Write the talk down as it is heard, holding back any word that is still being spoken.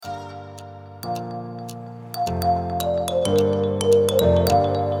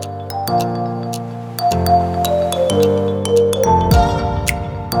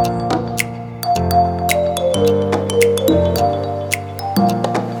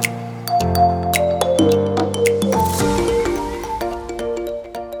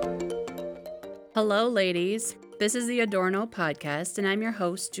Hello, ladies. This is the Adorno podcast, and I'm your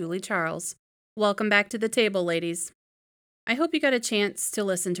host, Julie Charles. Welcome back to the table, ladies. I hope you got a chance to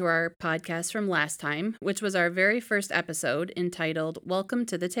listen to our podcast from last time, which was our very first episode entitled Welcome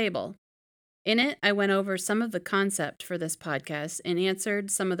to the Table. In it, I went over some of the concept for this podcast and answered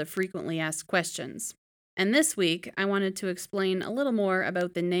some of the frequently asked questions. And this week, I wanted to explain a little more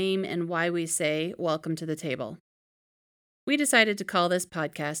about the name and why we say Welcome to the Table. We decided to call this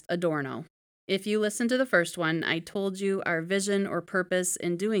podcast Adorno. If you listened to the first one, I told you our vision or purpose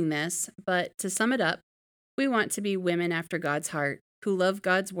in doing this, but to sum it up, we want to be women after God's heart, who love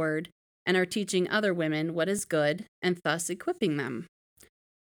God's word, and are teaching other women what is good, and thus equipping them.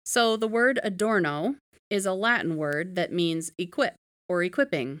 So the word adorno is a Latin word that means equip or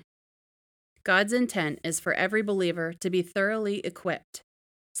equipping. God's intent is for every believer to be thoroughly equipped.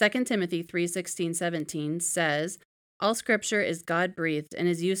 2 Timothy 3:16-17 says, all Scripture is God-breathed and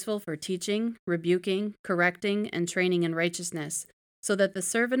is useful for teaching, rebuking, correcting, and training in righteousness, so that the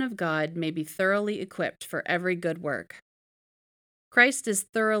servant of God may be thoroughly equipped for every good work. Christ is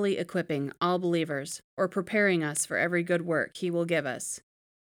thoroughly equipping all believers, or preparing us for every good work He will give us.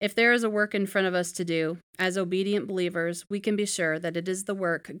 If there is a work in front of us to do, as obedient believers, we can be sure that it is the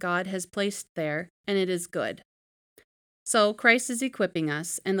work God has placed there, and it is good. So Christ is equipping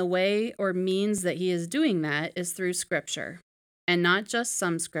us, and the way or means that He is doing that is through Scripture. And not just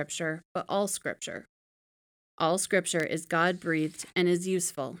some Scripture, but all Scripture. All Scripture is God-breathed and is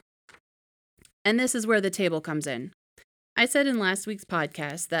useful. And this is where the table comes in. I said in last week's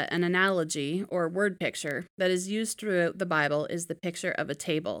podcast that an analogy, or word picture, that is used throughout the Bible is the picture of a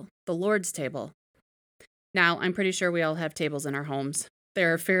table, the Lord's table. Now, I'm pretty sure we all have tables in our homes.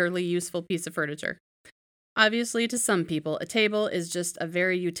 They're a fairly useful piece of furniture. Obviously, to some people, a table is just a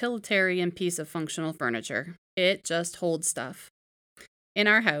very utilitarian piece of functional furniture. It just holds stuff. In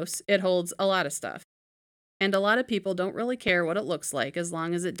our house, it holds a lot of stuff. And a lot of people don't really care what it looks like as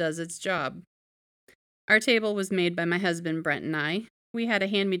long as it does its job. Our table was made by my husband, Brent, and I. We had a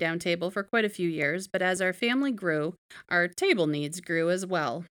hand-me-down table for quite a few years, but as our family grew, our table needs grew as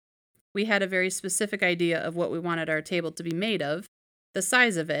well. We had a very specific idea of what we wanted our table to be made of, the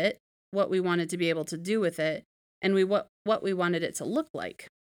size of it, what we wanted to be able to do with it, and what we wanted it to look like.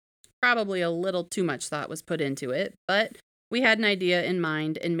 Probably a little too much thought was put into it, but we had an idea in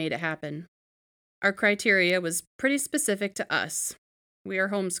mind and made it happen. Our criteria was pretty specific to us. We are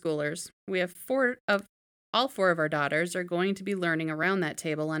homeschoolers. We have all four of our daughters are going to be learning around that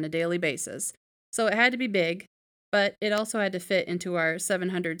table on a daily basis. So it had to be big, but it also had to fit into our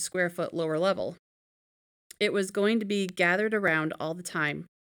 700 square foot lower level. It was going to be gathered around all the time.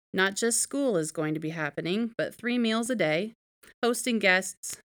 Not just school is going to be happening, but 3 meals a day, hosting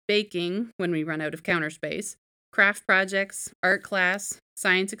guests, baking when we run out of counter space, craft projects, art class,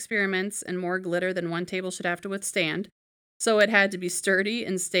 science experiments, and more glitter than one table should have to withstand. So it had to be sturdy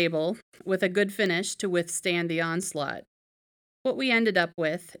and stable, with a good finish to withstand the onslaught. What we ended up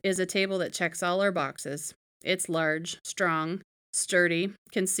with is a table that checks all our boxes. It's large, strong, sturdy,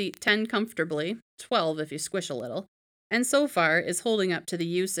 can seat 10 comfortably, 12 if you squish a little, and so far is holding up to the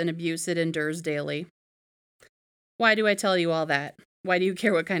use and abuse it endures daily. Why do I tell you all that? Why do you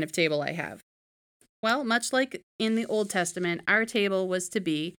care what kind of table I have? Well, much like in the Old Testament, our table was to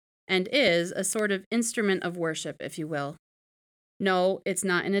be, and is, a sort of instrument of worship, if you will. No, it's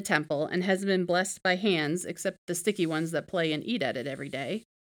not in a temple, and hasn't been blessed by hands, except the sticky ones that play and eat at it every day.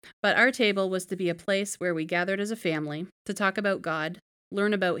 But our table was to be a place where we gathered as a family to talk about God,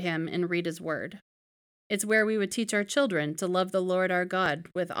 learn about Him, and read His Word. It's where we would teach our children to love the Lord our God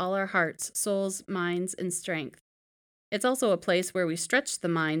with all our hearts, souls, minds, and strength. It's also a place where we stretch the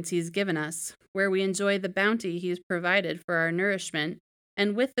minds He's given us, where we enjoy the bounty He's provided for our nourishment,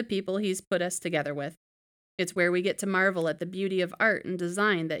 and with the people He's put us together with. It's where we get to marvel at the beauty of art and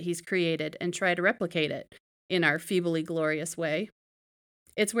design that He's created and try to replicate it in our feebly glorious way.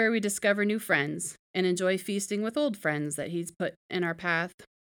 It's where we discover new friends and enjoy feasting with old friends that He's put in our path.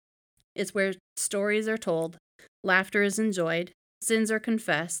 It's where stories are told, laughter is enjoyed, sins are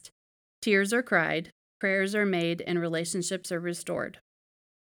confessed, tears are cried, prayers are made, and relationships are restored.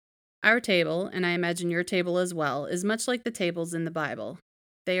 Our table, and I imagine your table as well, is much like the tables in the Bible.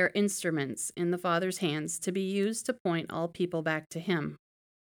 They are instruments in the Father's hands to be used to point all people back to Him.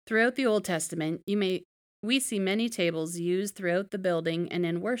 Throughout the Old Testament, you may We see many tables used throughout the building and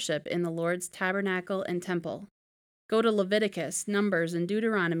in worship in the Lord's tabernacle and temple. Go to Leviticus, Numbers, and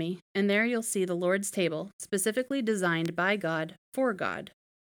Deuteronomy, and there you'll see the Lord's table, specifically designed by God for God.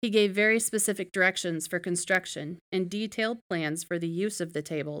 He gave very specific directions for construction and detailed plans for the use of the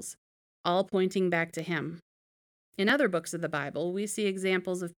tables, all pointing back to Him. In other books of the Bible, we see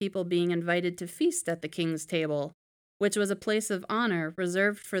examples of people being invited to feast at the king's table, which was a place of honor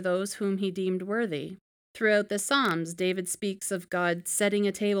reserved for those whom He deemed worthy. Throughout the Psalms, David speaks of God setting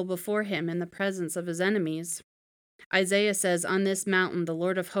a table before him in the presence of his enemies. Isaiah says, "On this mountain the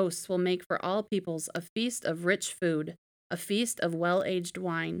Lord of hosts will make for all peoples a feast of rich food, a feast of well-aged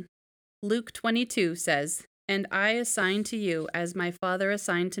wine." Luke 22 says, "And I assign to you, as my Father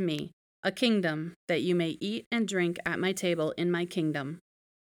assigned to me, a kingdom, that you may eat and drink at my table in my kingdom."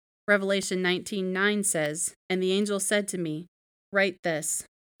 Revelation 19:9 says, "And the angel said to me, write this,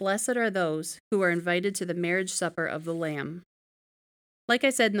 blessed are those who are invited to the marriage supper of the Lamb." Like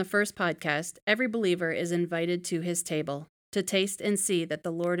I said in the first podcast, every believer is invited to His table, to taste and see that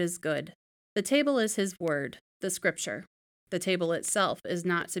the Lord is good. The table is His word, the Scripture. The table itself is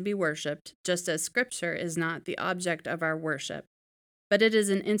not to be worshipped, just as Scripture is not the object of our worship, but it is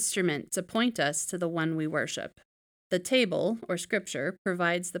an instrument to point us to the one we worship. The table, or Scripture,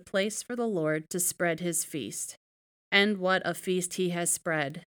 provides the place for the Lord to spread His feast. And what a feast He has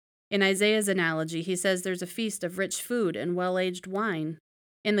spread! In Isaiah's analogy, he says there's a feast of rich food and well-aged wine.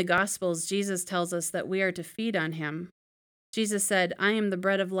 In the Gospels, Jesus tells us that we are to feed on Him. Jesus said, "I am the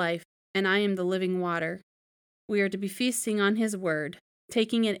bread of life, and I am the living water." We are to be feasting on His word,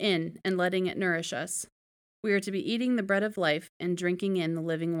 taking it in and letting it nourish us. We are to be eating the bread of life and drinking in the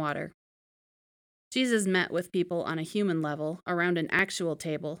living water. Jesus met with people on a human level around an actual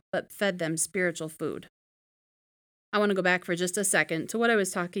table, but fed them spiritual food. I want to go back for just a second to what I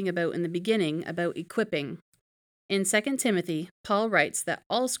was talking about in the beginning about equipping. In 2 Timothy, Paul writes that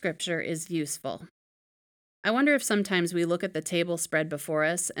all Scripture is useful. I wonder if sometimes we look at the table spread before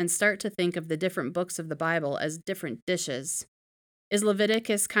us and start to think of the different books of the Bible as different dishes. Is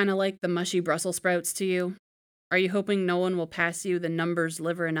Leviticus kind of like the mushy Brussels sprouts to you? Are you hoping no one will pass you the Numbers,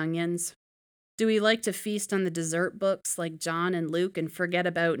 liver, and onions? Do we like to feast on the dessert books like John and Luke and forget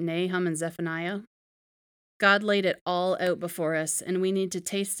about Nahum and Zephaniah? God laid it all out before us, and we need to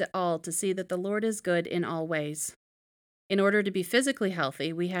taste it all to see that the Lord is good in all ways. In order to be physically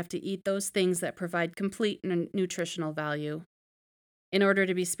healthy, we have to eat those things that provide complete nutritional value. In order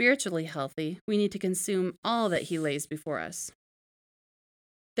to be spiritually healthy, we need to consume all that He lays before us.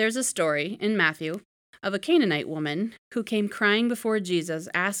 There's a story in Matthew of a Canaanite woman who came crying before Jesus,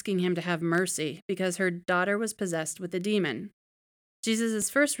 asking Him to have mercy because her daughter was possessed with a demon. Jesus'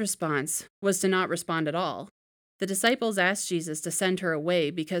 first response was to not respond at all. The disciples asked Jesus to send her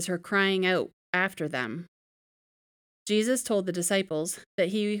away because her crying out after them. Jesus told the disciples that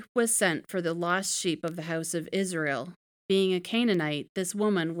He was sent for the lost sheep of the house of Israel. Being a Canaanite, this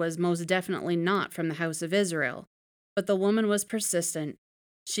woman was most definitely not from the house of Israel. But the woman was persistent.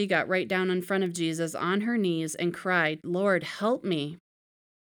 She got right down in front of Jesus on her knees and cried, "Lord, help me."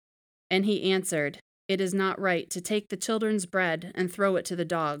 And He answered, "It is not right to take the children's bread and throw it to the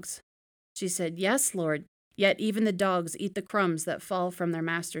dogs." She said, "Yes, Lord, yet even the dogs eat the crumbs that fall from their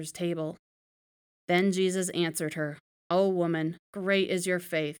master's table." Then Jesus answered her, "O woman, great is your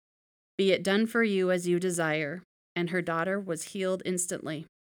faith. Be it done for you as you desire." And her daughter was healed instantly.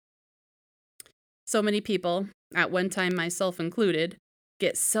 So many people, at one time myself included,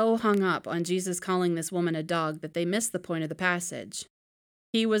 get so hung up on Jesus calling this woman a dog that they miss the point of the passage.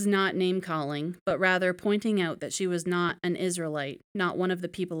 He was not name-calling, but rather pointing out that she was not an Israelite, not one of the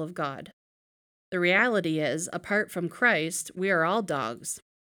people of God. The reality is, apart from Christ, we are all dogs.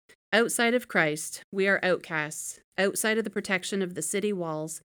 Outside of Christ, we are outcasts, outside of the protection of the city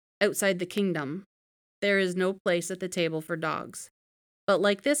walls, outside the kingdom. There is no place at the table for dogs. But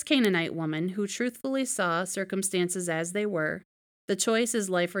like this Canaanite woman who truthfully saw circumstances as they were, the choice is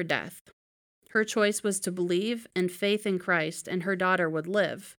life or death. Her choice was to believe and faith in Christ, and her daughter would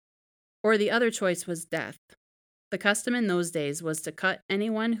live. Or the other choice was death. The custom in those days was to cut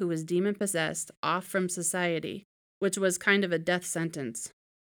anyone who was demon-possessed off from society, which was kind of a death sentence.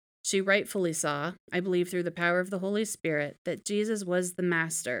 She rightfully saw, I believe through the power of the Holy Spirit, that Jesus was the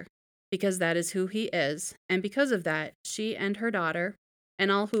Master, because that is who He is, and because of that, she and her daughter,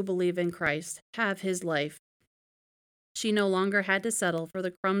 and all who believe in Christ, have His life. She no longer had to settle for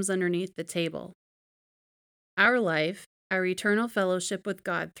the crumbs underneath the table. Our life, our eternal fellowship with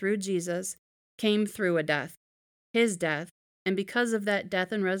God through Jesus, came through a death, His death, and because of that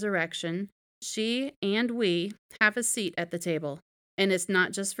death and resurrection, she and we have a seat at the table. And it's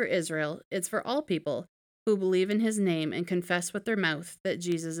not just for Israel, it's for all people, who believe in his name and confess with their mouth that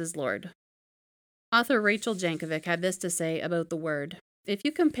Jesus is Lord. Author Rachel Jankovic had this to say about the Word. If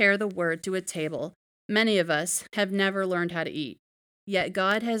you compare the Word to a table, many of us have never learned how to eat. Yet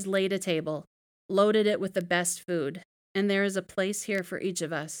God has laid a table, loaded it with the best food, and there is a place here for each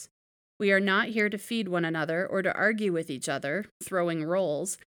of us. We are not here to feed one another or to argue with each other, throwing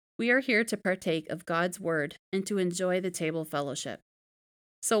rolls. We are here to partake of God's Word and to enjoy the table fellowship.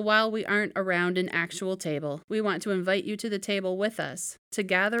 So while we aren't around an actual table, we want to invite you to the table with us, to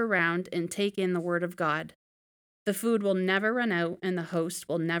gather around and take in the Word of God. The food will never run out, and the host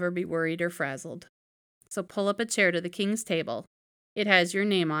will never be worried or frazzled. So pull up a chair to the King's table. It has your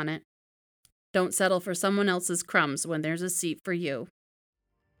name on it. Don't settle for someone else's crumbs when there's a seat for you.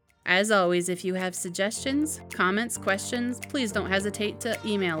 As always, if you have suggestions, comments, questions, please don't hesitate to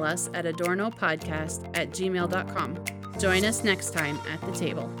email us at adornopodcast@gmail.com. Join us next time at the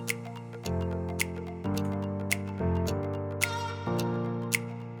table.